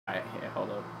Alright, here, hold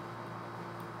up.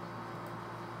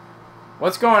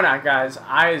 What's going on, guys?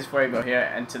 iIZFUEGO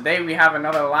here, and today we have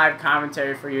another live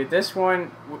commentary for you. This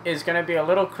one is going to be a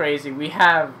little crazy. We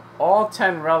have all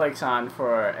 10 relics on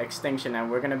for Extinction,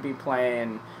 and we're going to be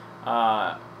playing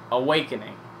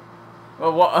Awakening.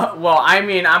 Well, I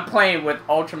mean, I'm playing with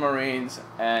Ultramarines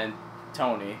and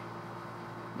Tony.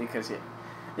 Because,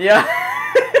 yeah.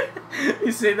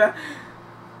 You see that?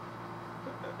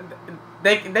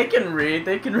 They can read.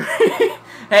 They can read.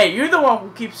 Hey, you're the one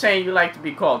who keeps saying you like to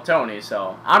be called Tony,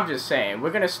 so I'm just saying. We're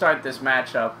going to start this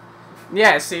matchup.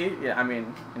 Yeah, see? Yeah, I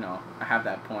mean, you know, I have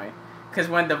that point. Because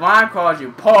when Devon calls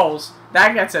you Pulse,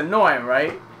 that gets annoying,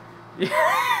 right?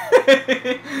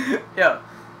 Yo.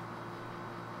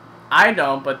 I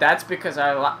don't, but that's because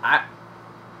I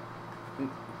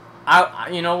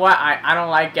you know what? I don't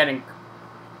like getting...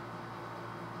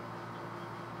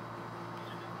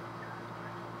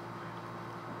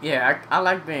 Yeah, I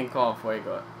like being called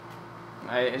Fuego.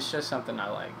 It's just something I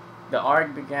like. The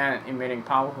arc began emitting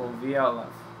powerful VLF.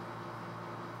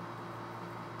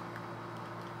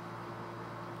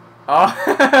 Oh,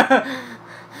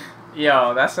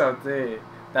 yo, that's OD.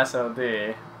 That's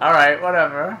OD. Alright,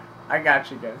 whatever. I got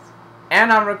you guys.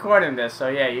 And I'm recording this, so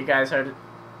yeah, you guys heard it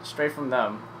straight from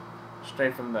them.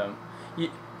 Straight from them.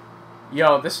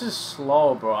 Yo, this is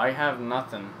slow, bro. I have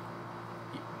nothing.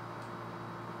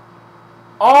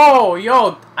 Oh,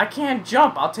 yo, I can't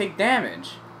jump. I'll take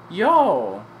damage.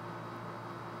 Yo.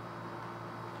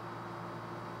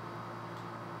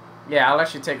 Yeah, I'll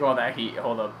let you take all that heat.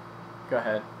 Hold up. Go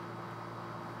ahead.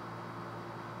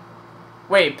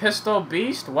 Wait, Pistol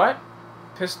Beast? What?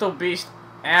 Pistol Beast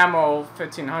ammo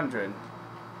 1500.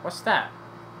 What's that?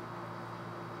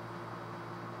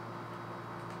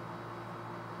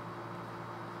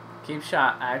 Keep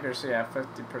shot accuracy at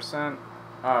 50%.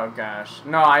 Oh gosh.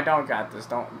 No, I don't got this.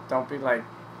 Don't be like...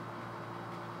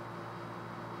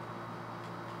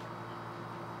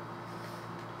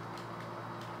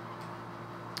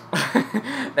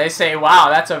 They say, wow,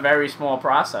 that's a very small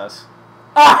process.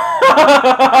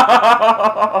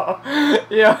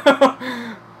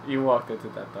 Yeah. You walked into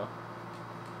that though.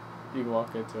 You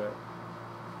walked into it.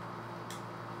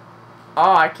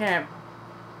 Oh, I can't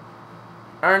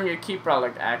earn your keep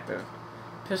relic active.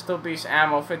 Pistol Beast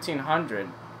ammo 1500.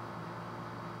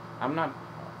 I'm not...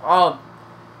 Oh.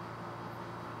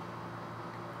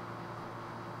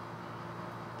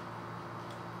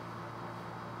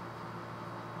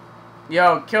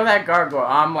 Yo, kill that gargoyle.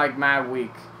 I'm like mad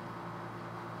weak.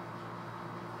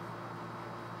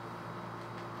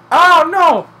 Oh,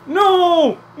 no!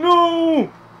 No! No!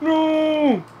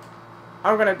 No!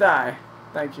 I'm gonna die.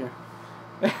 Thank you.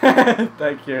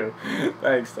 Thank you.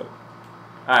 Thanks, though.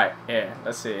 Alright, here,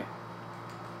 let's see.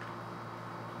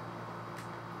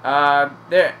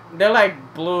 They're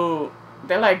like blue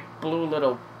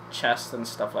little chests and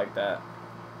stuff like that.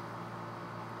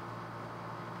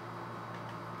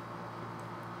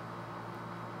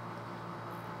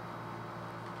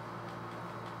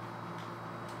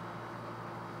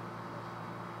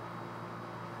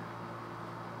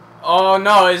 Oh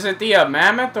no, is it the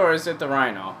mammoth or is it the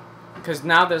rhino? Because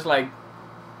now there's like...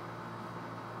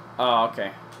 Oh,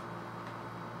 okay.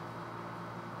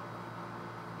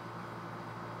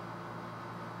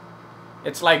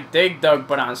 It's like Dig Dug,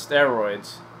 but on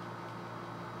steroids.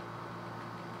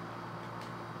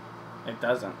 It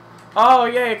doesn't. Oh,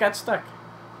 yeah, it got stuck.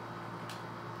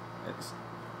 It's...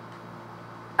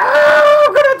 Oh,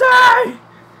 I'm gonna die!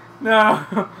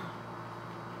 No.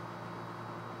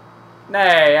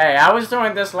 Hey, I was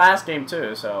doing this last game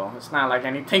too, so it's not like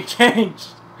anything changed.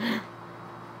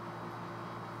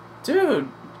 Dude.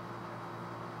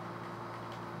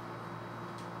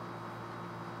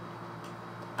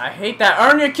 I hate that.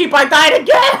 Earn your keep. I died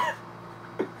again.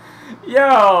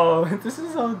 Yo, this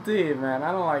is OD, man.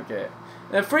 I don't like it.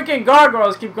 The freaking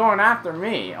gargoyles keep going after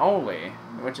me only,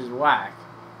 which is whack.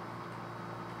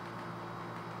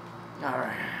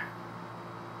 Alright.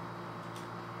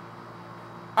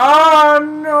 Oh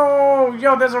no!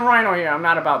 Yo, there's a rhino here. I'm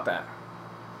not about that.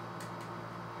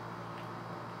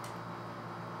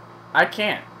 I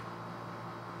can't.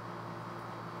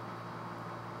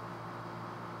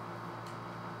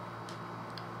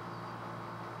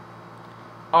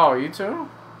 Oh, you too?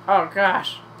 Oh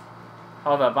gosh.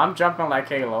 Hold up, I'm jumping like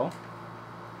Halo.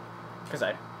 Cause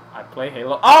I play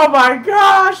Halo. Oh my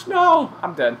gosh, no!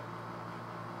 I'm dead.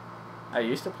 I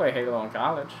used to play Halo in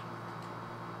college.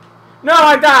 No,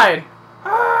 I died!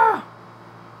 Ah!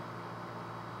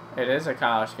 It is a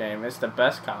college game. It's the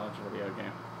best college video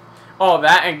game. Oh,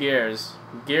 that and Gears.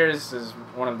 Gears is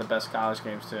one of the best college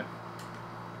games too.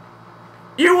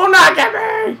 You will not get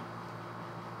me!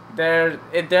 They're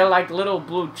like little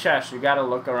blue chests. You gotta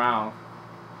look around.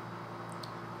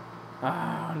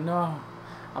 Oh no,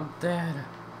 I'm dead.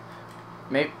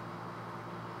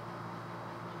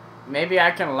 Maybe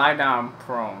I can lie down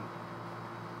prone.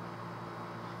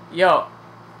 Yo,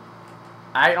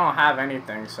 I don't have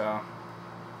anything, so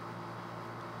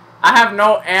I have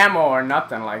no ammo or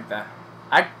nothing like that.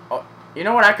 You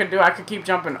know what I could do? I could keep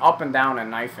jumping up and down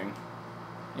and knifing.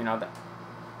 You know that.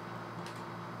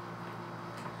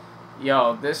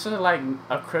 Yo, this is like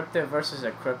a cryptid versus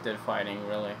a cryptid fighting,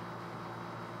 really.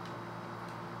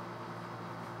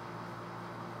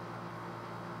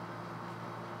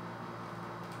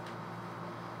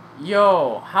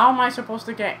 Yo, how am I supposed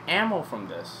to get ammo from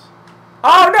this?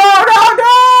 Oh no, no,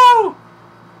 no!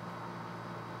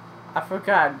 I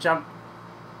forgot, jump.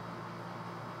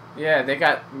 Yeah, they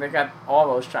got all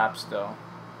those traps still.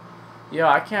 Yo,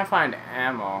 I can't find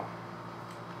ammo.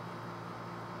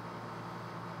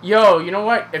 Yo, you know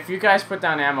what? If you guys put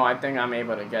down ammo, I think I'm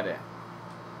able to get it.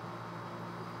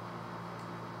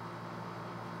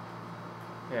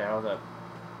 Yeah, hold up.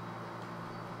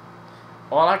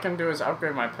 All I can do is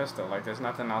upgrade my pistol. Like, there's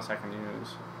nothing else I can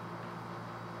use.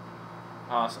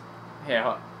 Awesome. Here,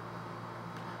 hold.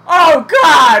 Oh,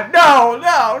 God! No,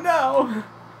 no, no!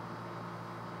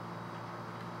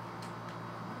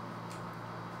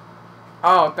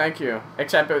 Oh, thank you.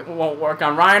 Except it won't work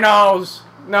on rhinos!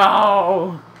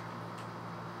 No!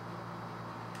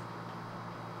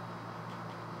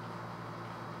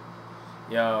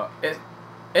 Yo,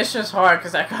 it's just hard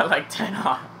because I got like 10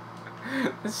 off.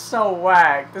 This is so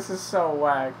whack. This is so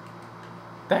whack.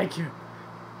 Thank you.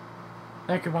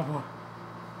 Thank you, my boy.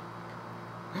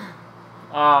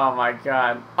 Oh my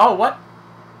god. Oh, what?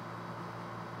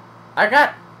 I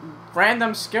got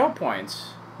random skill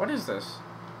points. What is this?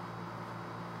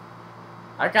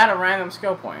 I got a random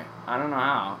skill point. I don't know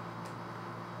how.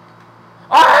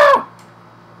 Oh!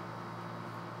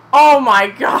 Oh my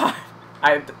god.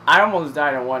 I almost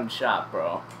died in one shot,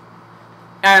 bro.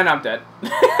 And I'm dead.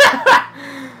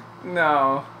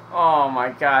 No. Oh my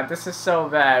god, this is so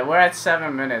bad. We're at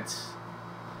 7 minutes.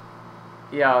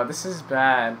 Yo, this is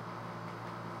bad.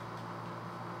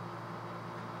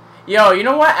 Yo, you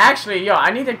know what? Actually, yo,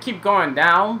 I need to keep going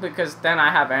down because then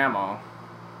I have ammo.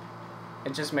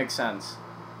 It just makes sense.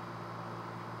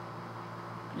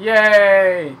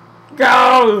 Yay!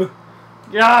 Go!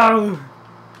 Go!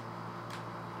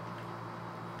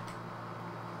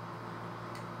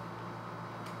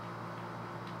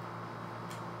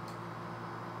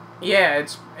 Yeah,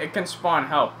 it can spawn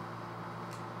help.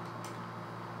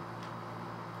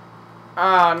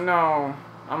 Oh no,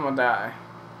 I'm gonna die.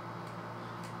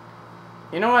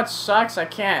 You know what sucks? I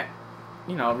can't,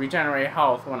 you know, regenerate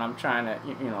health when I'm trying to,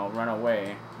 you know, run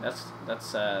away. That's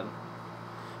sad.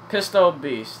 Pistol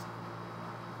Beast.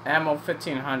 Ammo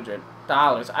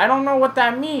 $1,500. I don't know what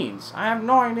that means. I have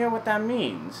no idea what that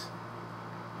means.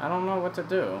 I don't know what to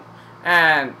do.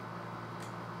 And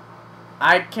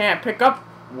I can't pick up.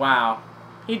 Wow.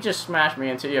 He just smashed me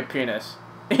into your penis.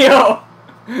 Yo!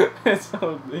 It's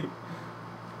so deep.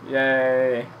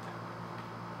 Yay.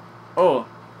 Oh.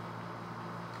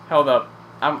 Hold up.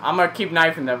 I'm gonna keep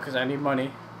knifing them because I need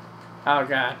money. Oh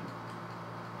god.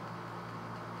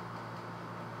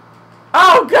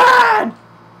 Oh god!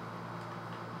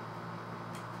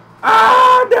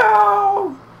 Oh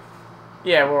no!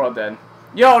 Yeah, we're all dead.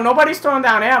 Yo, nobody's throwing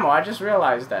down ammo. I just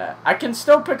realized that. I can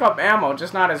still pick up ammo,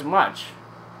 just not as much.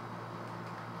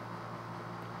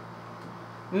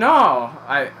 No,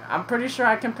 I'm pretty sure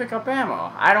I can pick up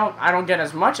ammo. I don't get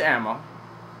as much ammo.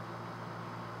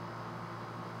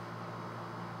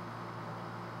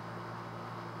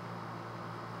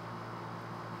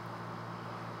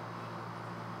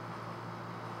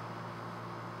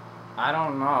 I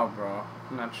don't know, bro.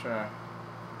 I'm not sure.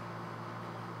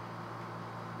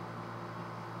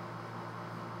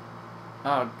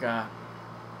 Oh god.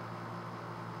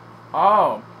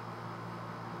 Oh.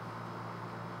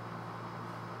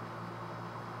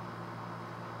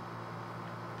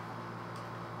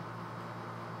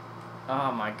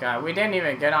 Oh my god, we didn't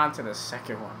even get on to the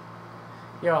second one.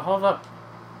 Yo, hold up.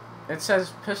 It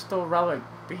says Pistol Relic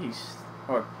Beast.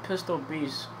 Or Pistol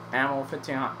Beast Ammo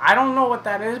 1500. I don't know what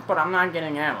that is, but I'm not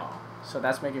getting ammo. So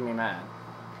that's making me mad.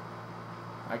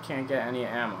 I can't get any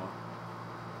ammo.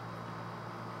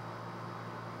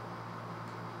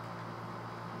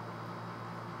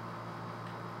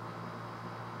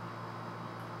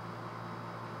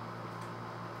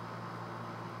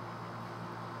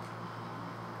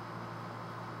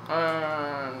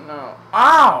 No.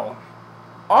 Ow!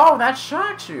 Oh, that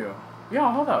shocks you. Yo,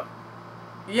 hold up.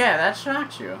 Yeah, that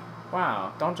shocks you.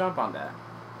 Wow, don't jump on that.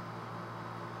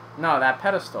 No, that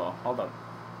pedestal. Hold up.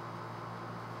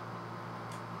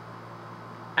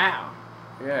 Ow.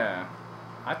 Yeah.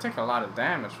 I took a lot of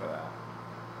damage for that.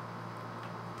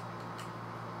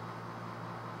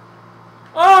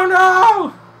 Oh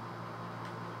no!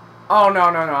 Oh no,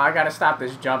 no, no. I gotta stop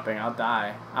this jumping. I'll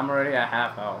die. I'm already at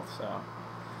half health, so.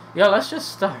 Yo, let's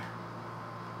just start.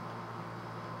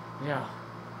 Yo.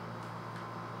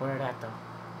 Where'd that go?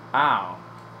 Ow.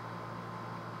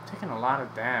 Taking a lot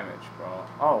of damage, bro.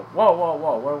 Oh, whoa, whoa,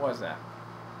 whoa. Where was that?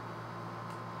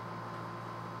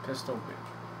 Pistol B.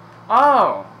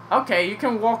 Oh, okay. You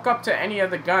can walk up to any of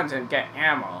the guns and get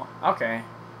ammo. Okay.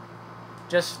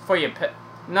 Just for your pit.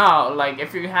 No, like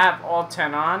if you have all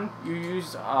 10 on, you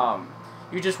use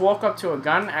you just walk up to a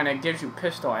gun and it gives you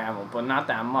pistol ammo, but not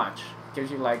that much. It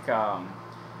gives you like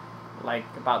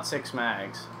about 6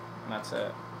 mags, and that's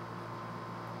it.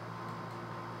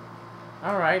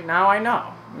 All right, now I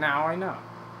know. Now I know.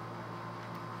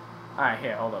 All right,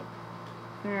 here, hold up.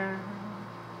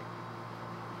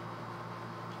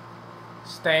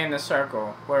 Stay in the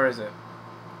circle. Where is it?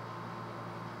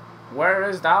 Where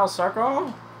is that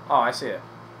circle? Oh, I see it.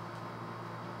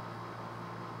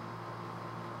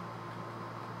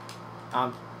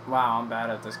 Wow, I'm bad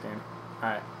at this game.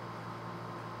 Alright.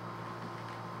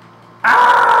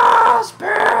 Ah!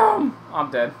 Spam!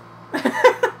 I'm dead.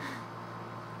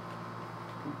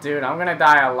 Dude, I'm gonna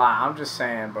die a lot. I'm just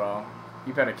saying, bro.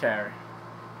 You better carry.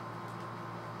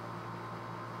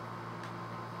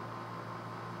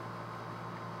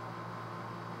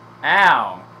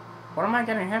 Ow! What am I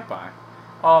getting hit by?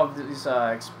 Oh, these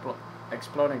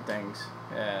exploding things.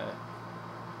 Yeah.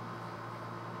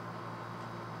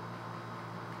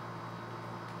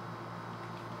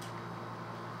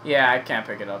 Yeah, I can't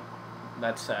pick it up.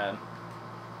 That's sad.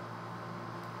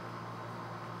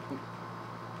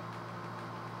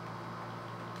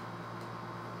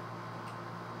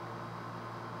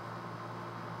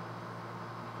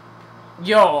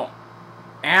 Yo,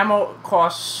 ammo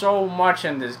costs so much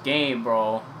in this game,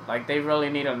 bro. Like, they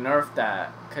really need to nerf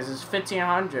that. Because it's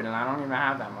 1,500 and I don't even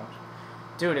have that much.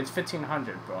 Dude, it's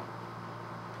 1,500, bro.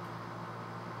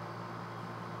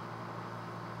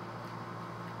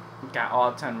 Got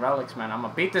all 10 relics, man. I'm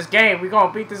gonna beat this game. We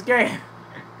gonna beat this game.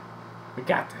 We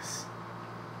got this.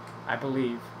 I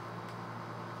believe.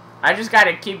 I just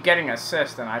gotta keep getting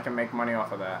assists and I can make money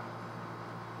off of that.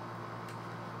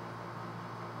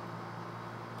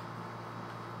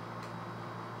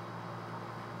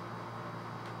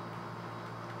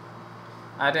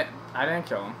 I didn't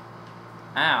kill him.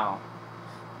 Ow.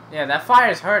 Yeah, that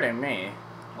fire's hurting me.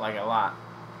 Like, a lot.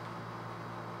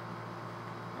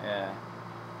 Yeah.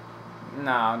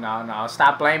 No, no, no.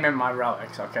 Stop blaming my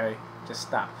relics, okay? Just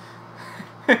stop.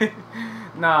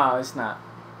 No, it's not.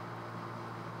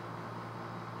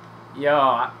 Yo,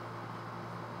 I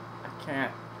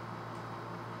can't.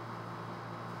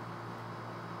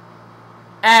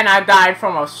 And I died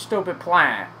from a stupid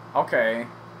plant. Okay.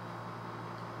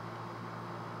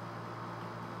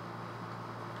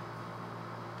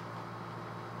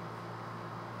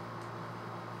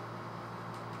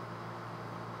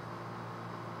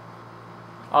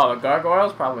 Oh, the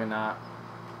gargoyles? Probably not.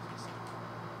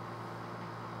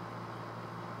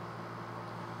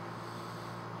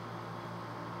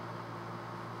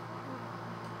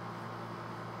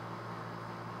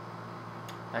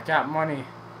 I got money.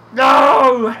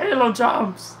 No! Halo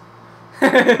jumps!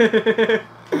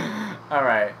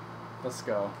 Alright. Let's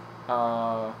go.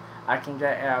 I can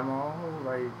get ammo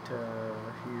right here.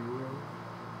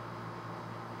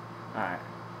 Alright.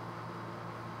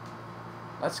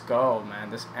 Let's go, man.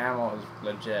 This ammo is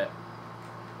legit.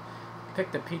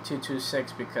 Pick the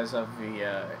P226 because of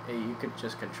the, you could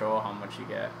just control how much you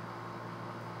get.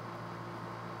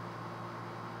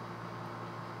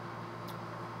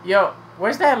 Yo,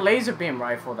 where's that laser beam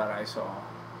rifle that I saw?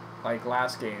 Like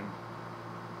last game.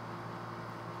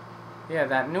 Yeah,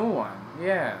 that new one.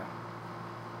 Yeah.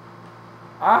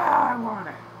 Ah, I want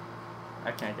it.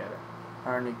 I can't get it.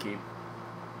 Earn your keep.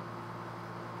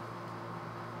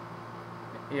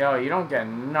 Yo, you don't get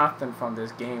nothing from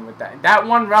this game with that. That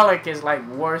one relic is like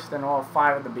worse than all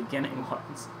 5 of the beginning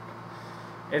ones.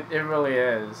 It really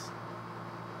is.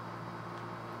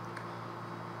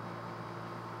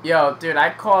 Yo, dude,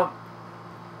 I called...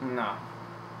 No.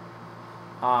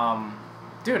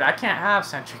 Dude, I can't have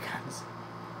sentry guns.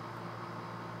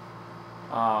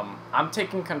 I'm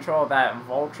taking control of that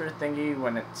vulture thingy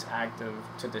when it's active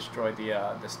to destroy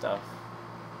the stuff.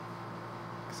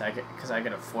 Cause I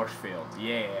get a force field.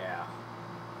 Yeah.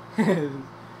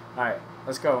 Alright,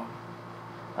 let's go.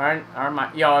 Earn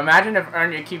my... Yo, imagine if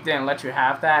Earn Your Keep didn't let you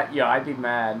have that. Yo, I'd be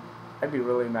mad. I'd be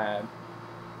really mad.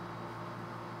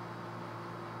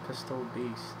 Pistol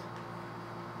beast.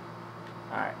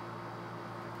 Alright.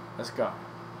 Let's go.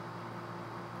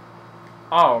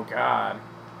 Oh, God.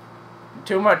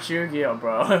 Too much Yu-Gi-Oh,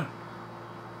 bro.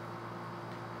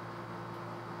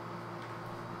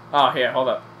 Oh, here, hold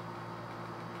up.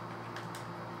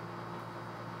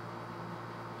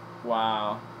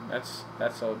 Wow. That's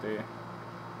OD.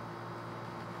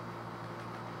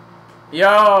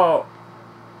 Yo!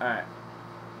 Alright.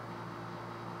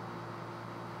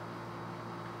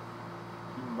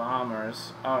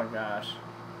 Bombers. Oh, gosh.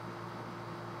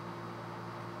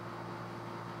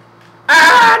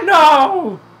 Ah,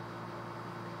 no!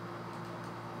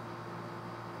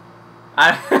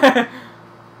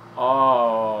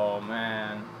 Oh,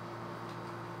 man.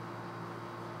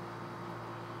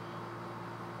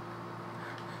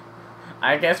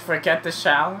 I guess forget the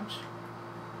challenge.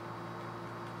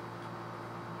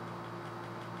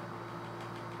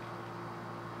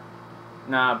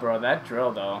 Nah, bro, that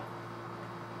drill, though.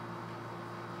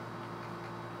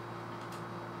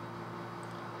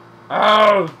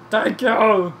 Oh, thank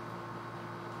you!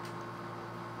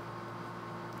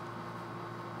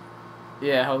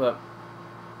 Yeah, hold up.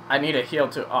 I need a heal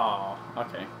too. Oh,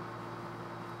 okay.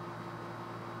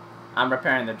 I'm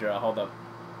repairing the drill. Hold up.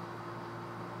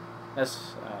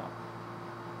 Let's,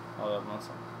 hold up one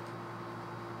second.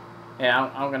 Yeah,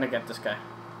 I'm gonna get this guy.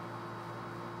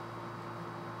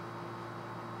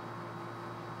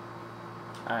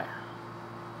 Alright.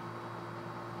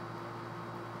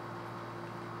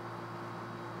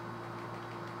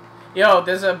 Yo,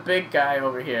 there's a big guy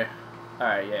over here.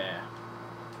 Alright, yeah.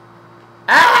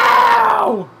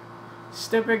 Ow!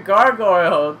 Stupid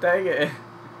gargoyle, dang it.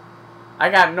 I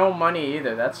got no money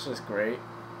either, that's just great.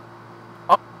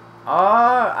 Oh,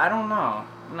 I don't know.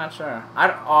 I'm not sure.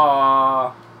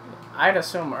 I'd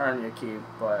assume earn your keep,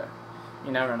 but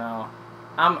you never know.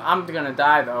 I'm gonna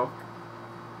die though.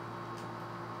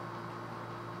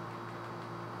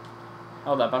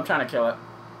 Hold up, I'm trying to kill it.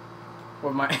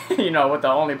 With my, you know, with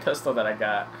the only pistol that I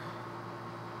got.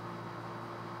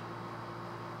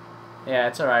 Yeah,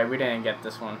 it's alright, we didn't get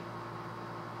this one.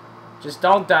 Just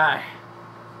don't die.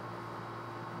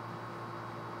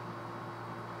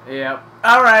 Yep.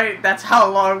 Alright, that's how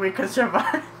long we could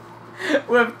survive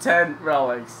with 10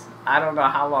 relics. I don't know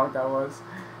how long that was.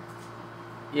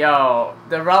 Yo,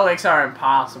 the relics are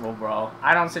impossible, bro.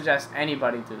 I don't suggest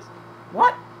anybody to...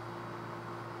 What?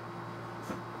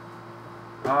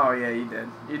 Oh, yeah, you did.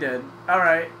 You did.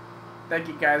 Alright. Thank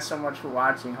you guys so much for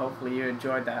watching. Hopefully you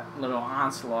enjoyed that little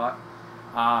onslaught.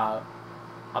 A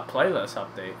playlist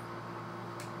update.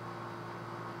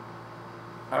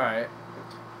 Alright.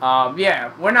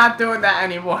 Yeah, we're not doing that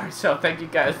anymore, so thank you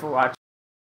guys for watching.